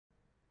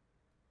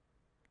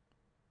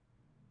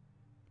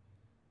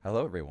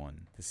Hello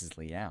everyone, this is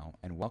Liao,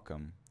 and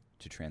welcome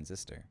to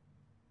Transistor.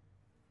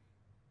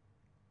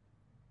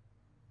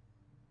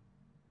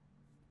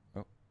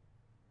 Oh,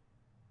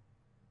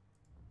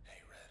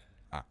 Hey, Red.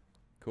 ah,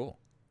 cool.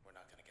 We're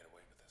not gonna get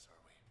away with this, are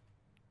we?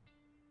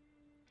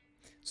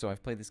 So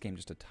I've played this game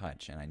just a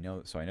touch, and I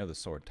know the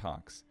sword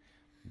talks,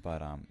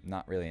 but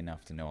not really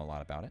enough to know a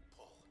lot about it.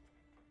 Pull.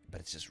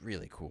 But it's just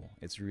really cool.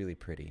 It's really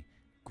pretty,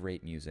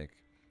 great music,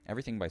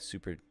 everything by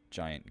Super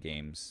Giant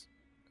Games.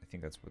 I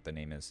think that's what the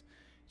name is.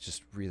 It's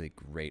just really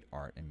great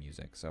art and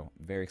music. So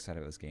very excited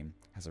about this game.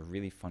 Has a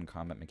really fun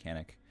combat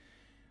mechanic.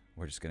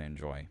 We're just gonna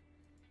enjoy.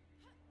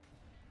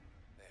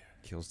 There.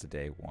 Kills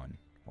today 1.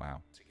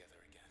 Wow. Together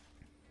again.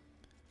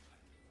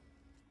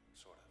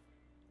 Sort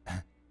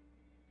of.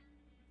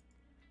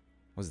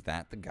 Was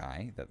that the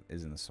guy that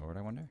is in the sword,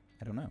 I wonder?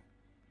 I don't know.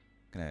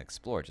 Gonna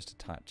explore just a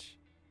touch.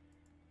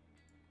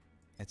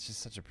 It's just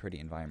such a pretty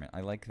environment.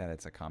 I like that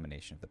it's a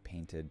combination of the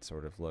painted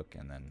sort of look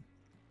and then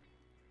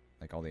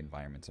like all the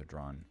environments are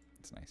drawn.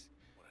 It's nice.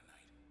 What a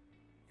night.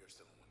 You're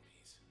still in one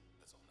piece.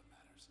 That's all that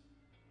matters.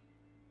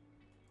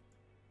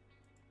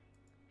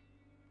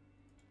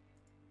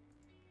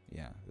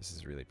 Yeah, this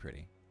is really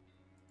pretty.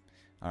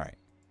 Alright.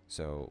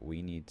 So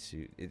we need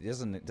to it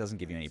doesn't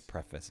give you any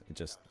preface. It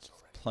just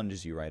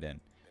plunges you right in.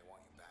 They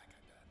want you back,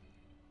 I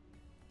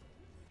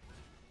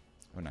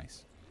bet. Oh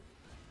nice.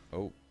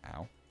 Oh,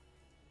 ow.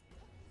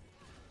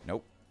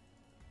 Nope.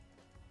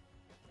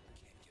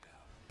 Can't get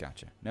out.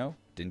 Gotcha. No,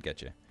 didn't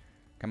get you.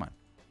 Come on.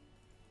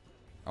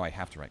 Oh, I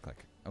have to right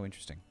click. Oh,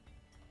 interesting.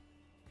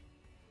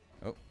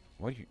 Oh,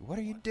 what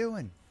are you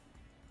doing?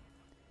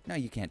 No,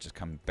 you can't just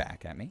come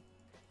back at me.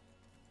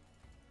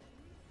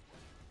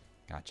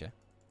 Gotcha.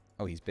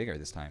 Oh, he's bigger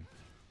this time.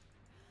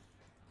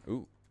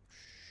 Ooh,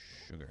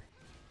 sugar.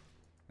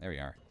 There we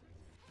are.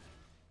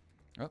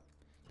 Oh,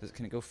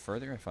 can it go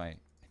further if I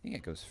think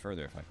it goes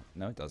further if I...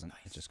 No, it doesn't.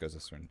 It just goes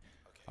this way. Okay.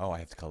 Oh, I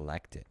have to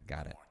collect it.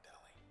 Got it. Warren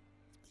Deli.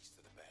 East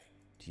of the bay.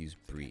 To use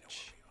Think I know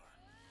breach. where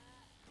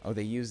we are. Oh,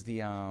 they use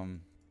the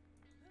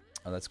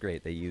Oh, that's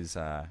great. They use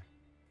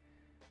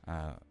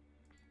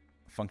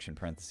function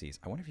parentheses.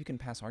 I wonder if you can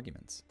pass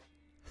arguments.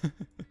 More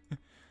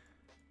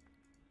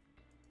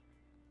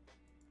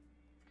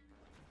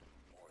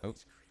of Oh.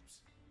 these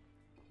creeps.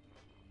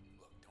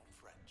 Look, don't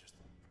fret. Just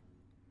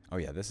Oh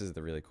yeah, this is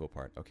the really cool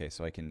part. Okay,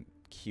 so I can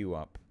queue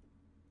up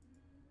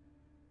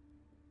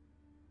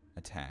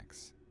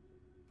attacks.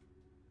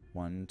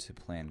 1 to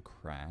plan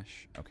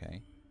crash.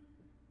 Okay.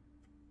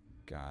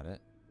 Got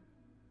it.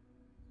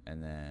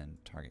 And then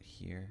target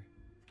here.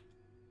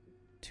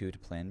 2 to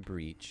plan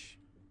breach.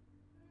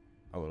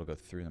 Oh, it'll go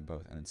through them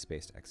both, and then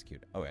space to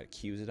execute. Oh, it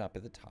queues it up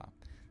at the top.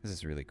 This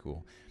is really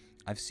cool.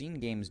 I've seen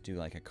games do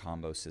like a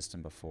combo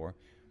system before,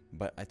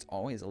 but it's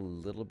always a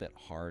little bit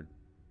hard.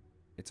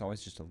 It's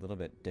always just a little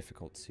bit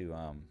difficult to,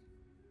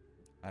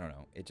 I don't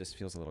know. It just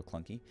feels a little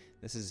clunky.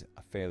 This is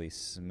a fairly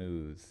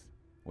smooth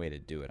way to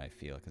do it, I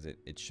feel, because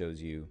it shows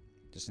you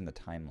just in the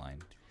timeline.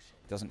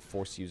 It doesn't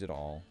force use at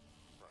all.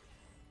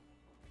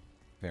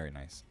 Very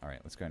nice. All right,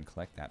 let's go ahead and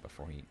collect that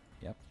before he...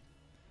 Yep.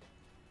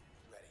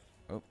 ready.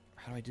 Oh,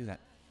 how do I do that?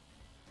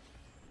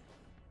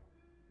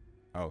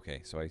 Oh,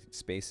 okay, so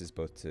space is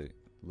both to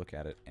look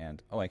at it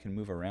and... Oh, I can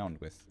move around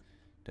with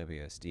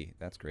WSD.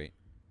 That's great.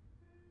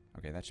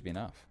 Okay, that should be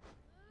enough.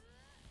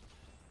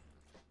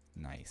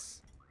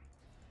 Nice.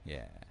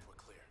 Yeah. We're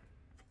clear.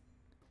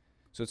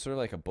 So it's sort of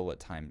like a bullet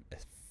time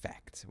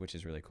effect, which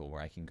is really cool,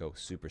 where I can go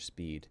super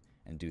speed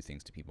and do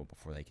things to people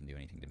before they can do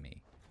anything to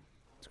me.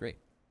 It's great.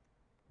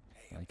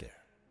 Hey, I like up it.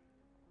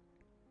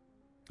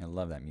 I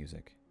love that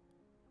music.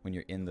 When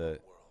you're in the there. World.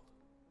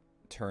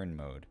 turn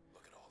mode.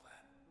 Look at all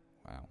that.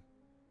 Wow.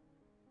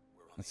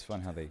 We're on It's the fun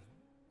edge how of they town.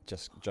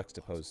 just 100 blocks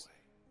juxtapose away.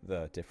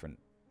 the different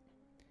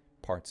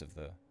parts of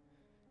the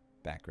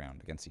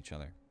background against each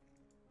other.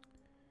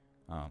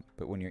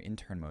 But when you're in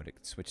turn mode, it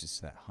switches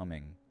to that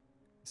humming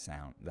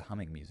sound, the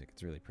humming music.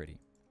 It's really pretty.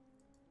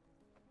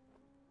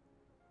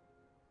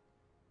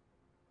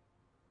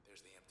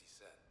 There's the empty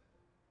set.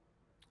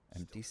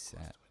 Empty Still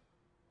too close set. to it.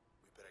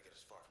 We better get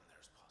as far from there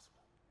as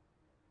possible.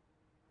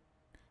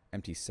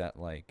 Empty set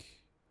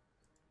like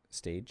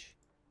stage?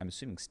 I'm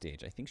assuming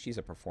stage. I think she's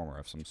a performer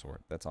of some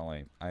sort. That's all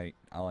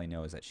all I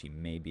know is that she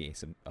may be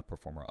a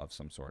performer of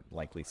some sort,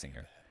 likely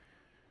singer.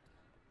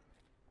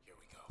 Here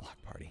we go.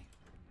 Block party.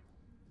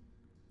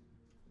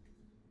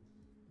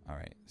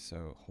 Alright,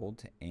 so hold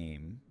to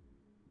aim.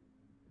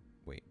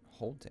 Wait,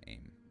 hold to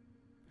aim.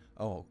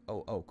 Oh,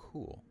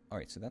 cool.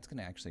 Alright, so that's going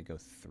to actually go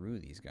through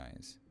these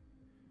guys.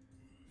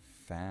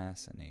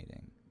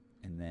 Fascinating.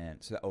 And then,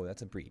 so, oh,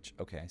 that's a breach.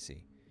 Okay, I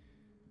see.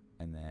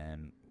 And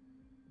then,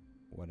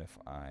 what if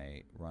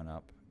I run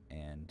up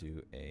and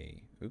do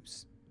a,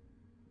 oops.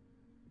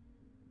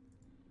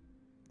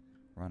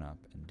 Run up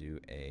and do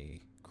a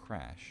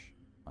crash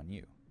on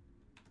you.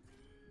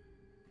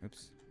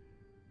 Oops.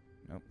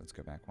 Nope, let's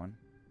go back one.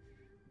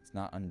 It's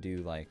not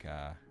undo like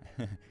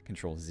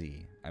Control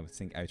Z.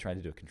 I tried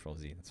to do a Control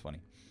Z. That's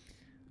funny.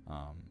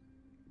 Now.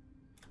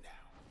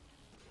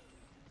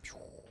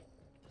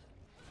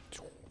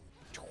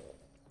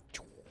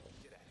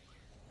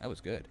 That was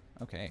good.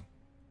 Okay.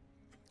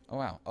 Oh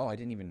wow. Oh, I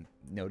didn't even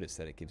notice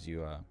that it gives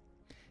you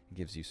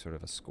sort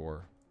of a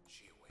score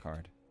She awake.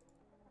 card.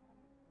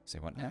 Say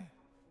what now?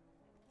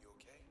 You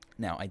okay?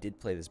 Now, I did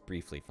play this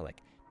briefly for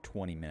like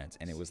 20 minutes,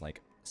 and it was like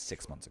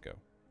 6 months ago.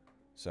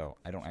 So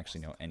I don't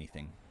actually know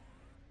anything.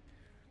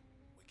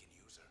 We can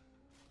use her.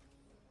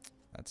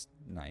 That's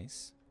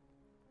nice.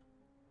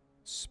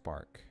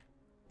 Spark.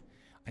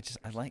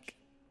 I like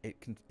it.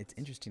 It's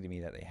interesting to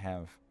me that they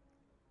have.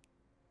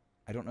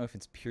 I don't know if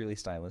it's purely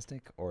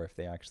stylistic or if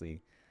they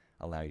actually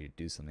allow you to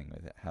do something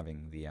with it,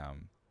 having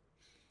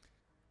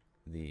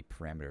the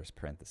parameters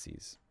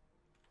parentheses.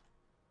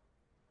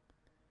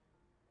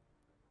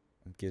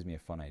 It gives me a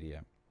fun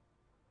idea.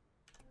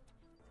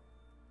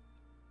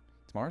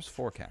 Tomorrow's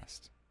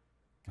forecast.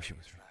 Wish it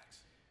was right.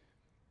 Tracks.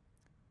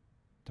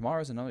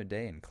 Tomorrow's another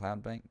day in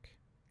Cloudbank.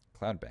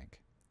 Cloudbank.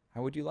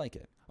 How would you like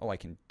it? Oh, I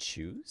can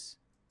choose?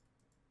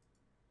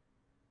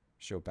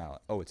 Show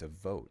ballot. Oh, it's a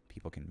vote.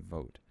 People can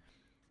vote.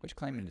 Which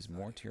climate is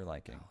more to your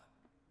liking?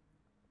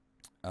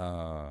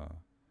 Well,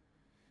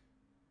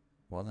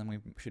 then we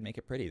should make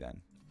it pretty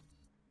then.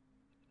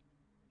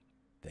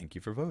 Thank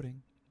you for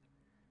voting.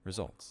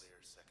 Results.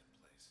 Clear second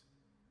place.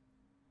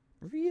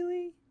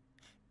 Really?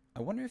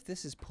 I wonder if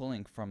this is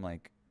pulling from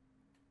like...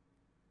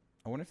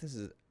 I wonder if this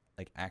is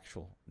like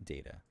actual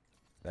data.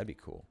 That'd be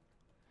cool.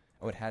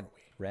 Oh, it had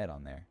red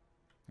on there.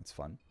 That's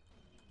fun.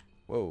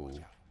 Whoa. Watch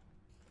out.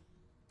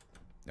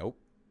 Nope.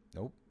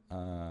 Nope.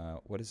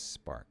 What is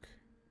Spark?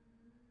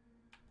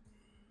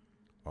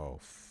 Oh,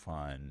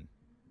 fun.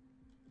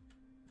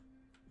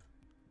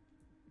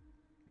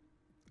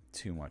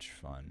 Too much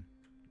fun.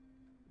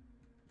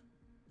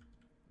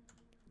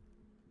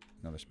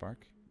 Another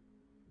Spark?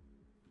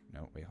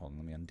 No, wait, hold on.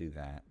 Let me undo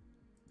that.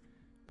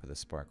 Put the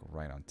Spark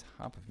right on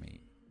top of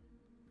me.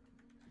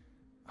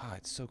 Ah,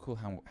 it's so cool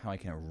how I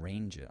can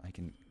arrange it. I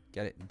can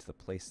get it into the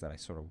place that I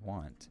sort of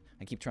want.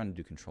 I keep trying to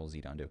do Control Z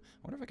to undo. I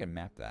wonder if I can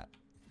map that.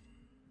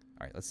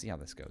 Alright, let's see how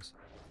this goes.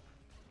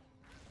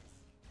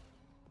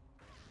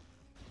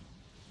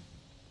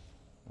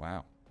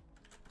 Wow.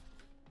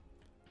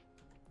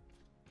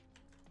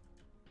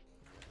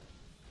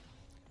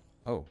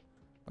 Oh.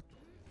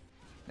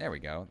 There we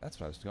go. That's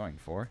what I was going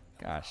for.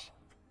 Gosh.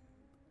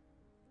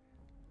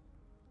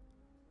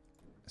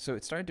 So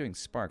it started doing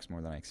sparks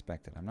more than I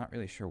expected. I'm not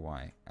really sure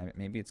why.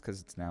 Maybe it's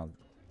because it's now...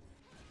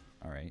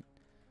 Alright.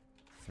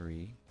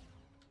 3.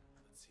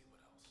 Let's see what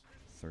else.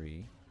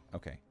 3.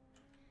 Okay.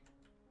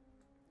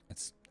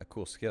 That's a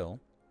cool skill.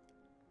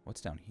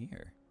 What's down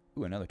here?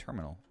 Ooh, another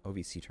terminal.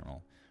 OVC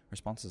terminal.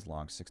 Responses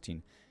logged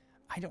 16.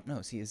 I don't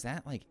know. See, is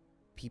that like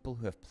people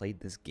who have played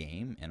this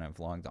game and have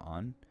logged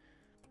on?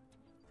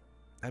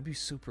 That'd be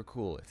super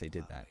cool if they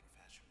did that.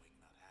 Fashion Week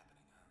not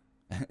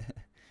happening, huh?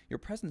 Your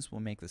presence will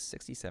make the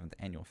 67th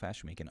Annual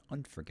Fashion Week an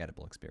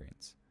unforgettable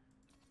experience.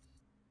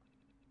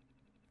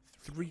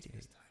 3 days.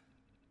 This time.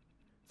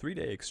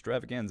 3-day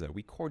extravaganza.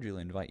 We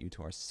cordially invite you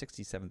to our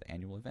 67th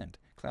annual event.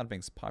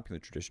 Cloudbank's popular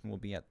tradition will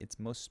be at its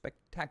most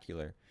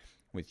spectacular.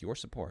 With your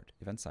support,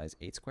 event size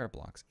 8 square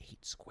blocks.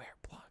 8 square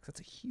blocks. That's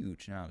a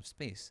huge amount of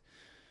space.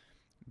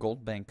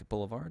 Goldbank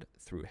Boulevard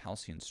through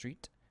Halcyon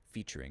Street,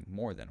 featuring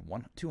more than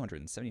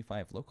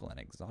 275 local and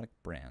exotic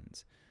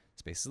brands.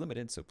 Space is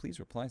limited, so please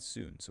reply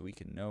soon so we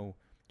can know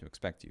to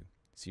expect you.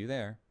 See you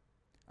there.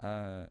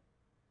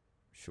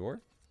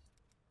 Sure?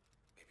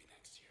 Maybe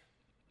next year.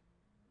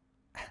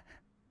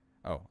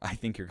 Oh, I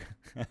think you're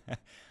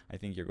I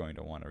think you're going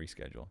to want to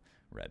reschedule.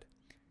 Red.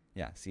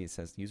 Yeah, see, it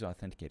says user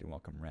authenticated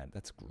welcome red.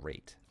 That's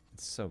great.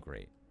 It's so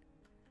great.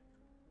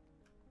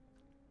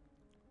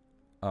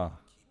 Oh,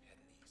 Keep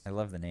heading east. I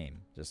love the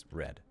name. Just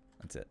red.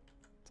 That's it.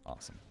 It's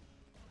awesome.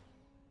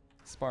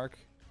 Spark.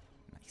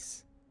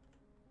 Nice.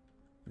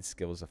 The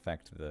skills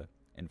affect the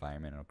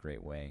environment in a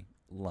great way.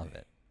 Love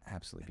it.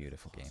 Absolutely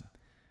beautiful game.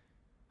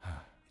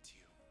 It's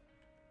you.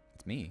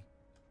 It's me.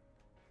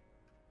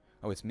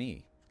 Oh, it's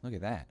me. Look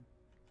at that.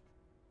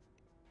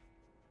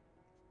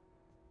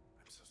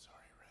 I'm so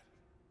sorry, Red.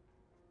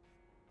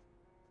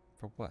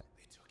 For what?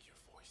 They took your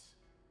voice.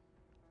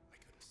 I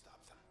couldn't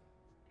stop them.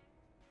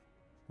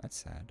 That's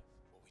sad.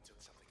 Well, we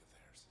took something of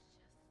theirs.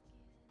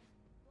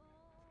 Hey,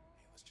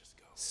 let's just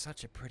go.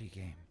 Such a pretty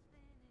game.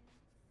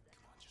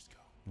 Come on, just go.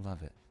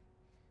 Love it.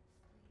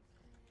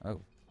 Oh.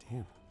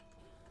 Ooh.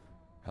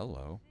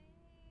 Hello.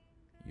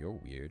 You're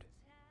weird.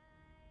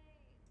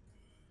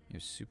 You're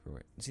super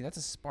weird. See, that's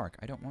a spark.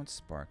 I don't want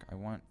spark. I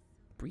want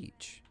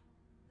breach.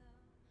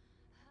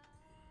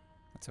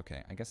 That's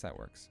okay. I guess that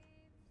works.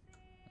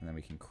 And then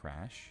we can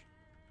crash.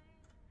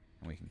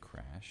 And we can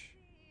crash.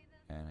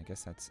 And I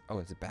guess that's... Oh,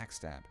 it's a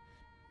backstab.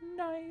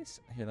 Nice.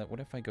 Here, what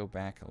if I go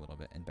back a little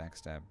bit and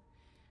backstab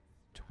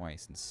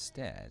twice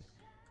instead?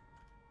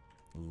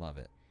 Love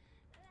it.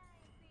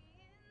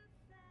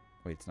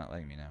 Wait, it's not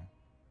letting me now.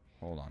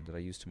 Hold on. Did I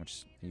use too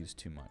much? I used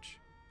too much.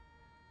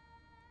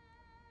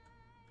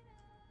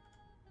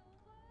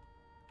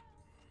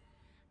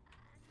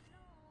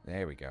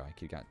 There we go.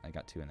 I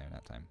got 2 in there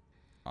that time.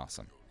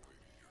 Awesome.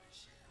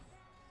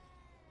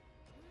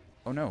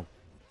 Oh no.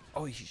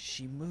 Oh,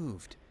 she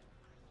moved.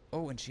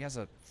 Oh, and she has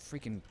a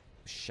freaking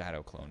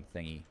shadow clone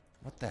thingy.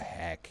 What the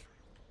heck?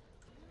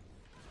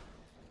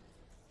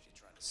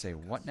 Say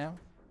what now?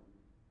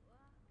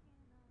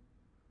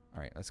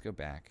 Alright, let's go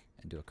back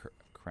and do a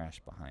crash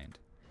behind.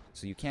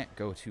 So you can't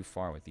go too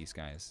far with these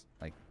guys.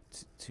 Like,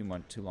 too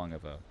long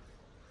of a...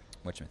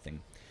 whatchamacallit.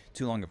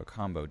 Too long of a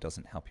combo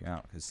doesn't help you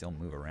out, because they'll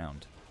move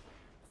around.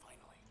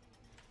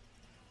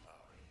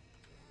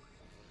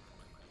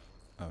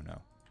 Oh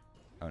no.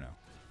 Oh no.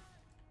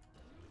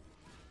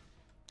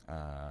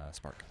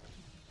 Spark.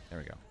 There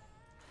we go.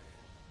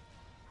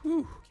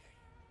 Whew.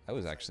 That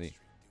was actually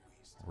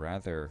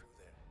rather...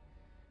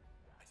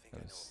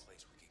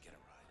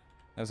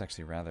 That was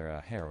actually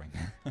rather harrowing.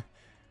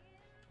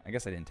 I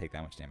guess I didn't take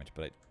that much damage,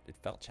 but it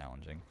felt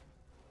challenging.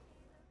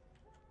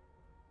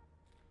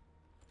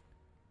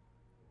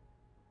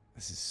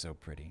 This is so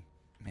pretty.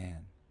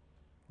 Man.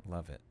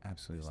 Love it.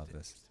 Absolutely love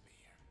this.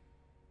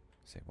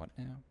 Say what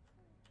now?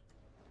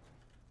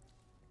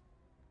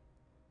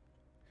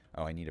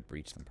 Oh, I need to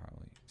breach them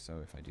probably. So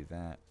if I do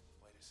that...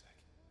 Wait a sec.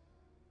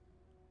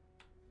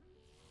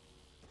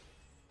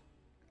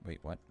 Wait,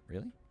 what?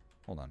 Really?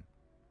 Hold on.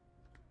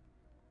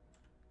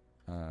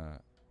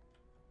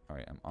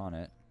 Alright, I'm on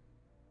it.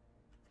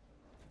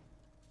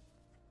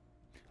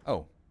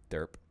 Oh,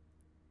 derp.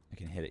 I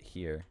can hit it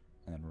here,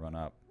 and then run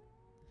up,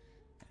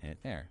 and hit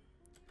it there.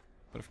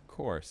 But of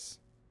course,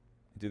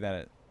 I do that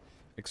at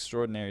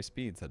extraordinary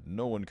speeds that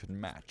no one could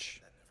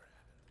match. That never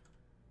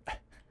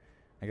happened.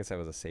 I guess that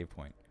was a save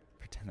point.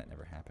 Pretend that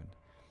never happened.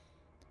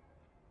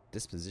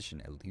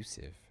 Disposition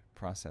elusive.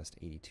 Processed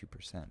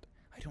 82%.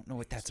 I don't know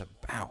what that's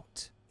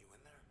about. You in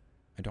there?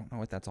 I don't know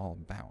what that's all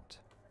about.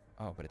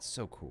 Oh, but it's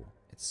so cool.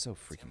 It's so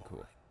freaking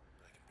cool.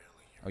 I can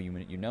barely hear. Oh,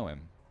 you know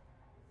him.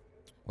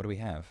 What do we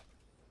have?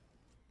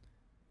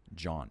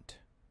 Jaunt.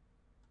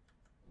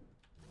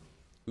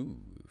 Ooh,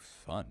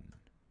 fun.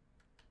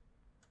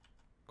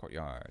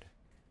 Courtyard.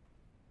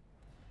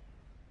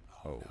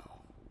 Oh,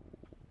 No.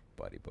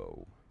 buddy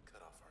bow.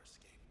 Cut off our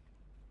escape.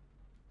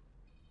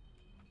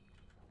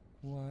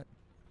 What?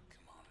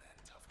 Come on then,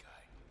 tough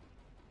guy.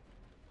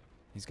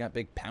 He's got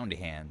big poundy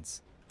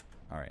hands.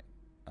 Alright.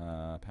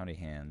 Poundy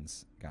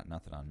hands. Got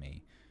nothing on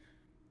me.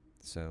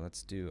 So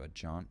let's do a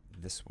jaunt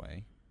this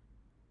way.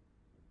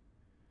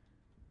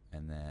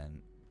 And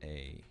then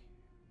a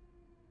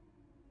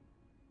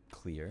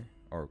clear.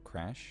 Or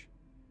crash.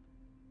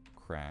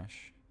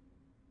 Crash.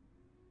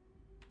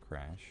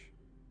 Crash.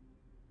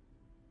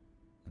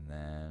 And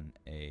then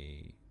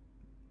a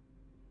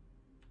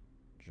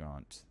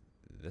jaunt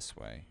this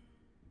way.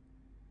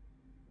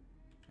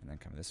 And then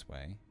come this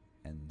way.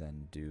 And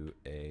then do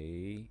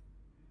a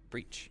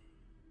breach.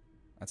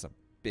 That's a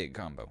big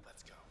combo.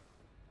 Let's go.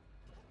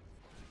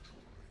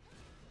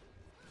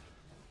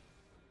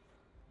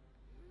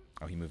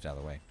 Oh, he moved out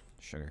of the way.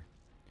 Sugar.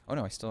 Oh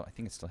no, I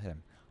think it still hit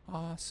him.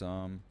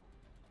 Awesome.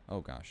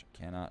 Oh gosh,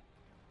 cannot.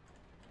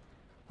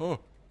 Oh,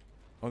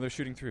 they're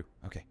shooting through.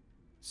 Okay,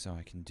 so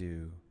I can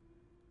do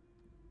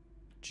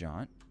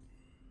jaunt.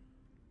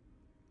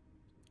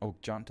 Oh,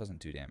 jaunt doesn't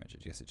do damage.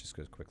 I guess it just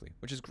goes quickly,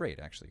 which is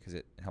great actually because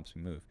it helps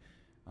me move.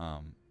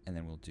 And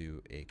then we'll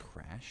do a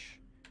crash,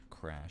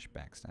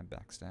 backstab,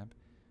 backstab,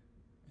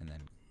 and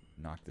then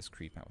knock this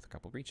creep out with a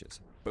couple breaches.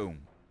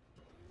 Boom.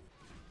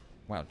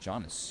 Wow,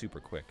 John is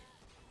super quick.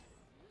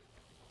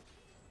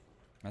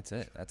 That's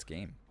it. That's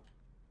game.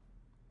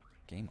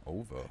 Game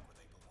over. Where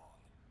they belong.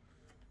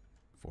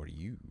 For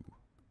you.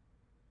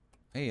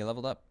 Hey, you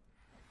leveled up.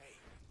 Hey,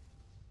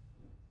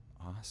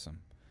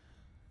 Awesome.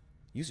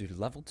 User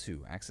level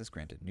 2. Access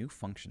granted. New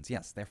functions.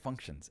 Yes, they're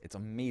functions. It's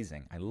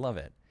amazing. I love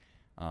it.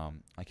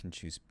 I can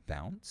choose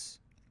bounce,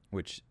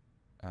 which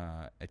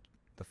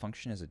the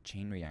function is a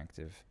chain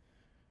reactive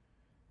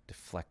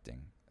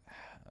deflecting.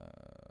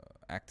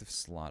 Active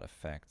slot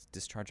effect.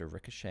 Discharge a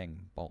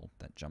ricocheting bolt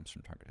that jumps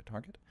from target to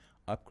target.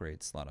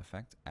 Upgrade slot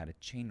effect. Add a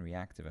chain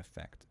reactive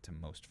effect to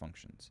most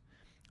functions.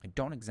 I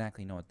don't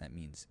exactly know what that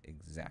means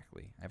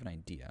exactly. I have an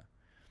idea.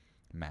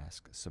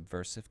 Mask.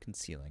 Subversive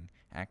concealing.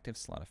 Active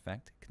slot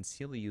effect.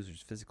 Conceal the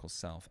user's physical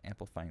self,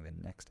 amplifying the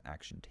next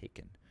action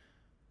taken.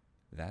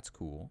 That's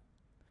cool.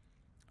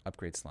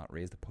 Upgrade slot.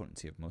 Raise the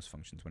potency of most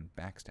functions when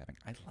backstabbing.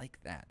 I like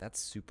that. That's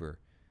super.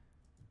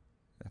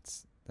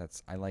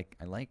 I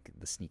like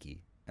the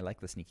sneaky. I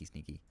like the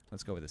sneaky.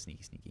 Let's go with the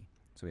sneaky.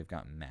 So we've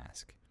got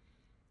mask.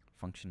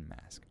 Function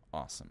mask.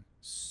 Awesome.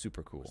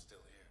 Super cool. we're still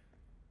here.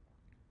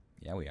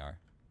 Yeah, we are.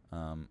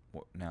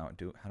 Now,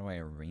 how do I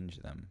arrange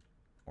them?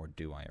 Or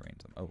do I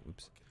arrange them? Oh,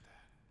 oops. Look at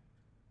that.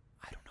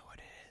 I don't know what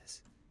it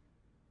is.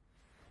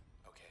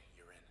 Okay,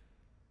 you're in.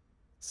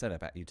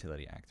 Setup at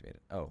utility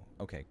activated. Oh,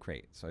 okay,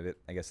 great. So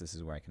I guess this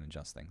is where I can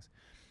adjust things.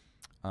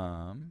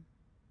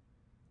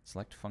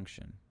 Select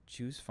function.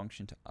 Choose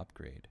function to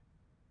upgrade.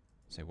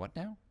 Say what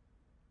now?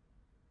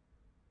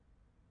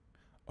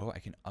 Oh, I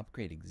can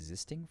upgrade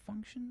existing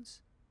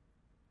functions?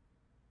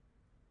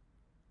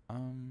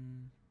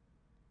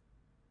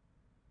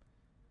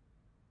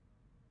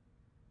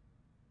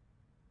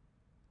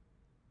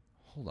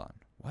 Hold on.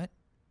 What?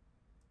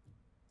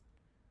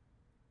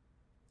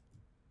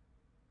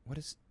 What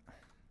is...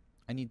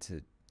 I need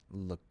to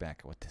look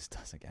back at what this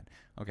does again.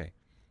 Okay,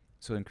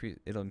 so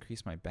it'll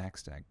increase my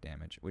backstab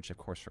damage, which of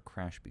course for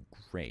Crash would be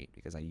great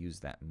because I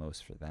use that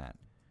most for that.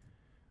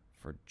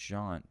 For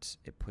Jaunt,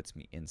 it puts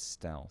me in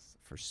stealth.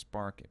 For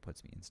Spark, it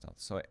puts me in stealth.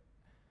 So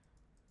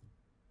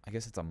I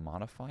guess it's a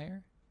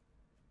modifier.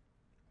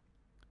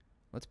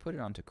 Let's put it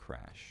onto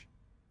Crash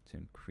to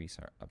increase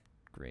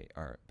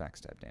our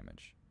backstab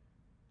damage,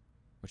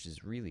 which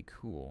is really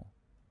cool.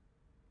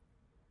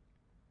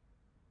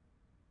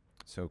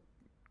 So,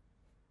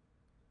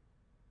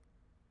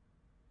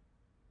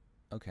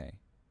 okay.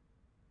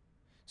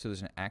 So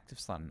there's an active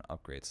slot and an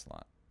upgrade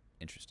slot.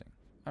 Interesting.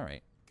 All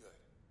right. Good.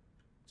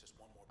 Just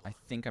one more I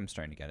block. think I'm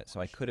starting to get it.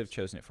 So I could have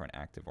chosen it for an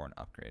active or an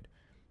upgrade,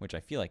 which I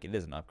feel like it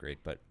is an upgrade,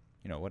 but,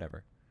 you know,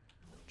 whatever.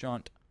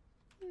 Jaunt.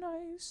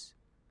 Nice.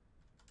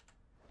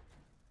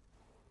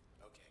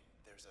 Okay,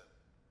 there's a...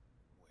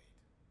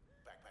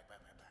 Wait.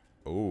 Back.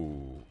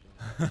 Oh.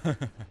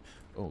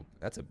 Oh,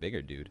 that's a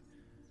bigger dude.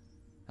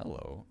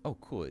 Hello. Oh,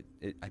 cool.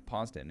 I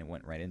paused it and it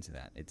went right into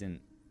that. It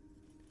didn't...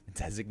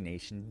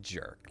 Designation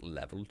Jerk,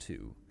 level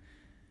 2.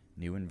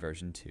 New in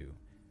version 2.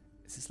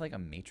 Is this like a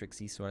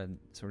Matrix-y sort of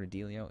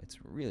dealio? It's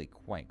really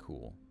quite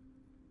cool.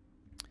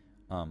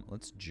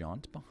 Let's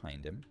jaunt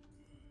behind him.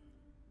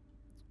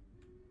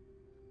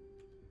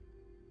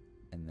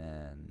 And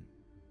then,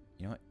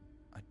 you know what?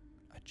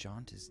 A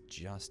jaunt is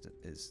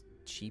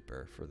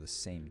cheaper for the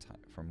same time,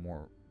 for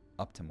more,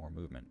 up to more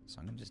movement. So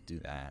I'm gonna just do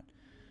that.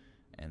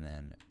 And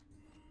then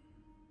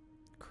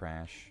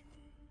crash,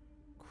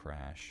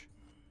 crash,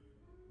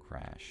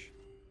 crash,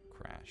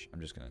 crash.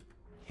 I'm just gonna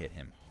hit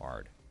him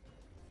hard.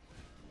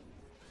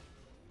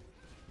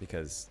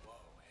 Because,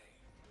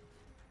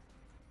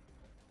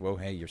 whoa,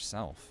 hey,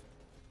 yourself.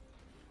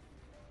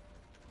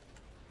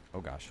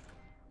 Oh gosh.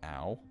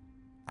 Ow.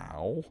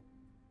 Ow.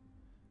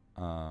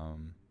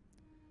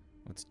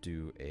 Let's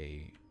do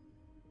a...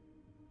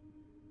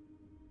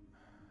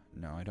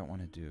 No, I don't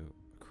want to do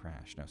a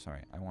crash. No,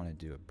 sorry. I want to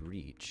do a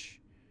breach.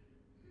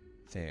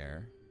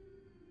 There.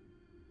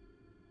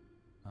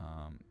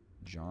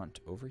 Jaunt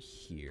over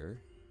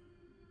here.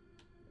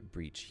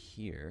 Breach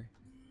here.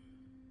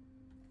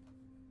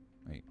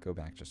 Wait, go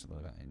back just a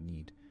little bit. I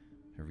need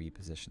to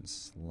reposition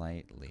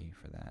slightly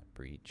for that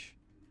breach.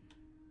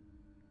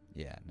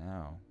 Yeah,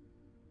 now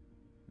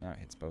it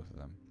hits both of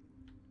them.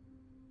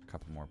 A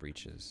couple more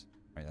breaches.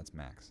 Alright, that's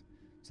max.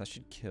 So that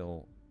should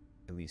kill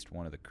at least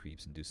one of the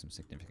creeps and do some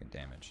significant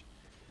damage.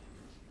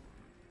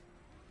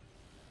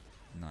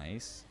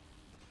 Nice.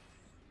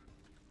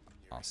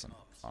 Awesome,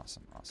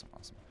 awesome, awesome,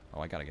 awesome.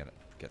 Oh, I gotta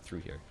get through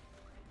here.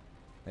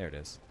 There it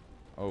is.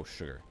 Oh,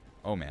 sugar.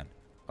 Oh, man.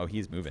 Oh,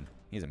 he's moving.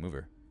 He's a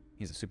mover.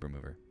 He's a super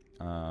mover.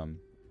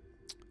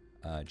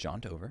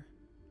 Jaunt over.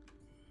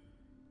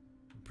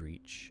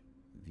 Breach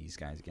these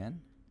guys again.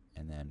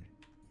 And then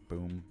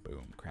boom,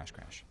 boom. Crash,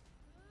 crash.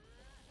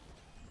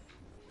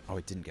 Oh,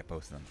 it didn't get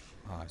both of them.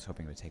 Oh, I was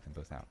hoping it would take them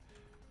both out.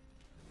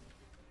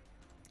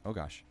 Oh,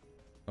 gosh.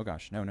 Oh,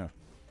 gosh. No, no.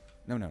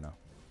 No, no, no.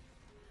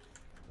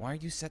 Why are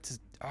you set to...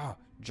 Ah,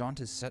 Jaunt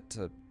is set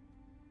to...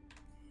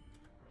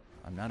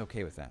 I'm not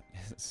okay with that.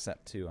 It's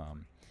set to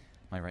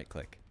my right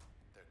click.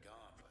 They're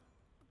gone,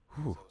 but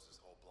Whew. so is this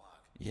whole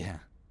block. Yeah.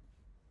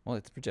 Well,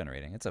 it's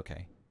regenerating. It's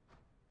okay.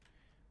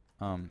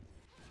 So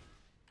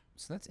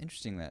that's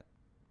interesting that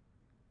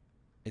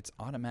it's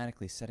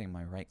automatically setting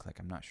my right click.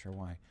 I'm not sure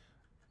why.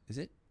 Is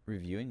it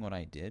reviewing what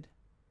I did?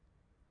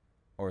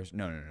 Or is...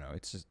 No, no, no, no.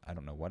 It's just... I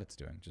don't know what it's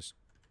doing. Just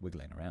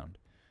wiggling around.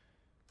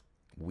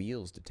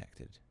 Wheels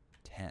detected.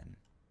 10.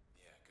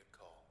 Yeah, good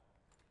call.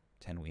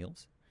 10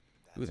 wheels?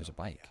 That's Ooh, there's a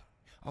bike.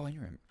 Oh, I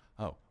remember.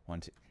 Oh, 1,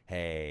 2.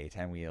 Hey,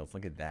 10 wheels.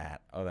 Look at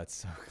that. Oh, that's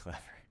so clever.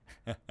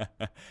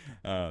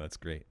 Oh, that's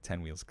great.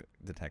 10 wheels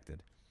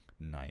detected.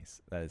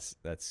 Nice. That's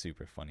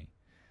super funny.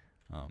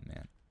 Oh,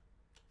 man.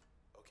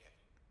 Okay,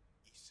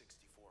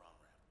 E64 on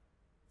ramp.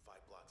 5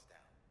 blocks down.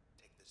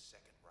 Take the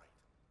second right.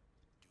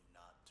 Do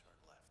not turn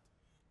left.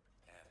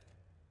 And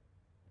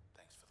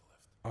thanks for the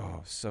lift.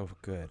 Oh, so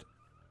good.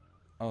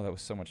 Oh, that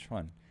was so much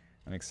fun.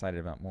 I'm excited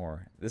about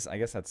more. I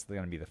guess that's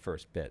going to be the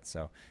first bit,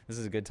 so this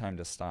is a good time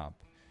to stop.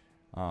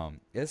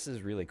 This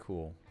is really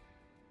cool.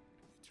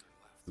 You turn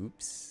left.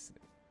 Oops.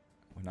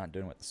 We're not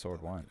doing what the sword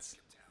We're gonna wants.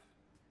 skip town.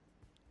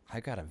 I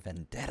got a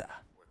vendetta.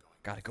 We're going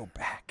Gotta go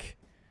back.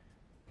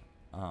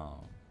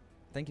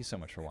 Thank you so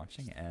much for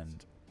watching,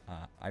 and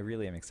I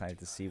really am excited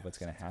to see what's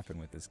going to happen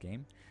with this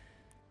game.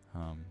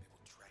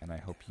 And I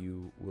hope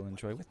you will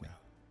enjoy with me.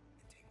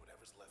 and take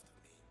whatever's left of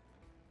me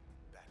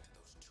back to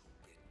those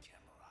 2-bit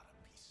Camerata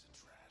pieces of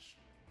trash.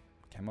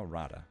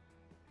 Camerata.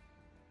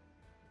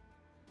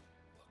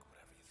 Look,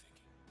 whatever you're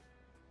thinking,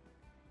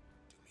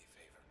 do me a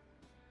favor.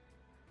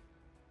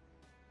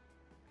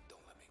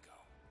 Don't let me go.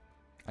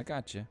 I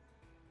got you.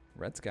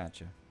 Red's got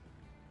you.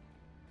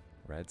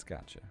 Red's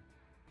got you.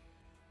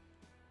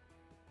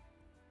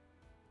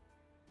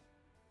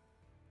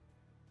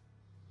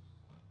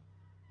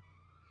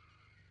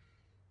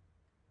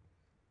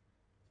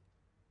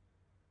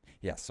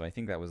 Yeah, so I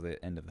think that was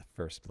the end of the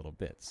first little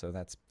bit. So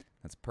that's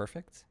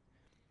perfect.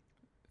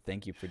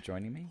 Thank you for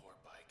joining me. Poor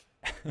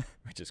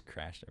I just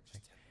crashed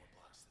everything. Just 10 more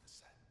blocks to the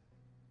set.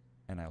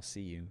 And I'll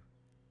see you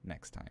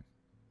next time.